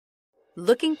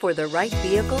Looking for the right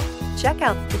vehicle? Check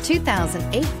out the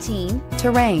 2018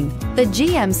 Terrain. The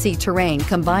GMC Terrain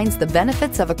combines the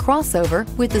benefits of a crossover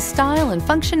with the style and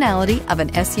functionality of an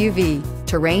SUV.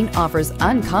 Terrain offers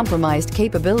uncompromised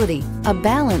capability, a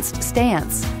balanced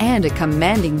stance, and a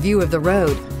commanding view of the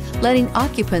road, letting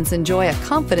occupants enjoy a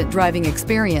confident driving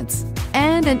experience.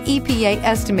 And an EPA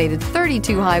estimated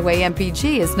 32 highway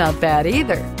MPG is not bad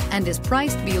either, and is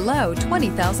priced below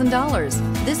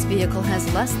 $20,000. This vehicle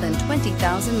has less than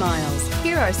 20,000 miles.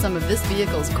 Here are some of this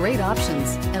vehicle's great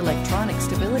options: electronic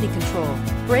stability control,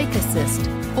 brake assist,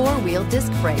 four-wheel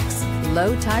disc brakes,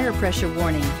 low tire pressure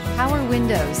warning, power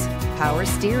windows, power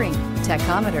steering,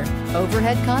 tachometer,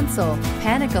 overhead console,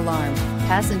 panic alarm,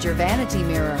 passenger vanity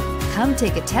mirror. Come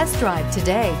take a test drive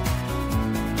today.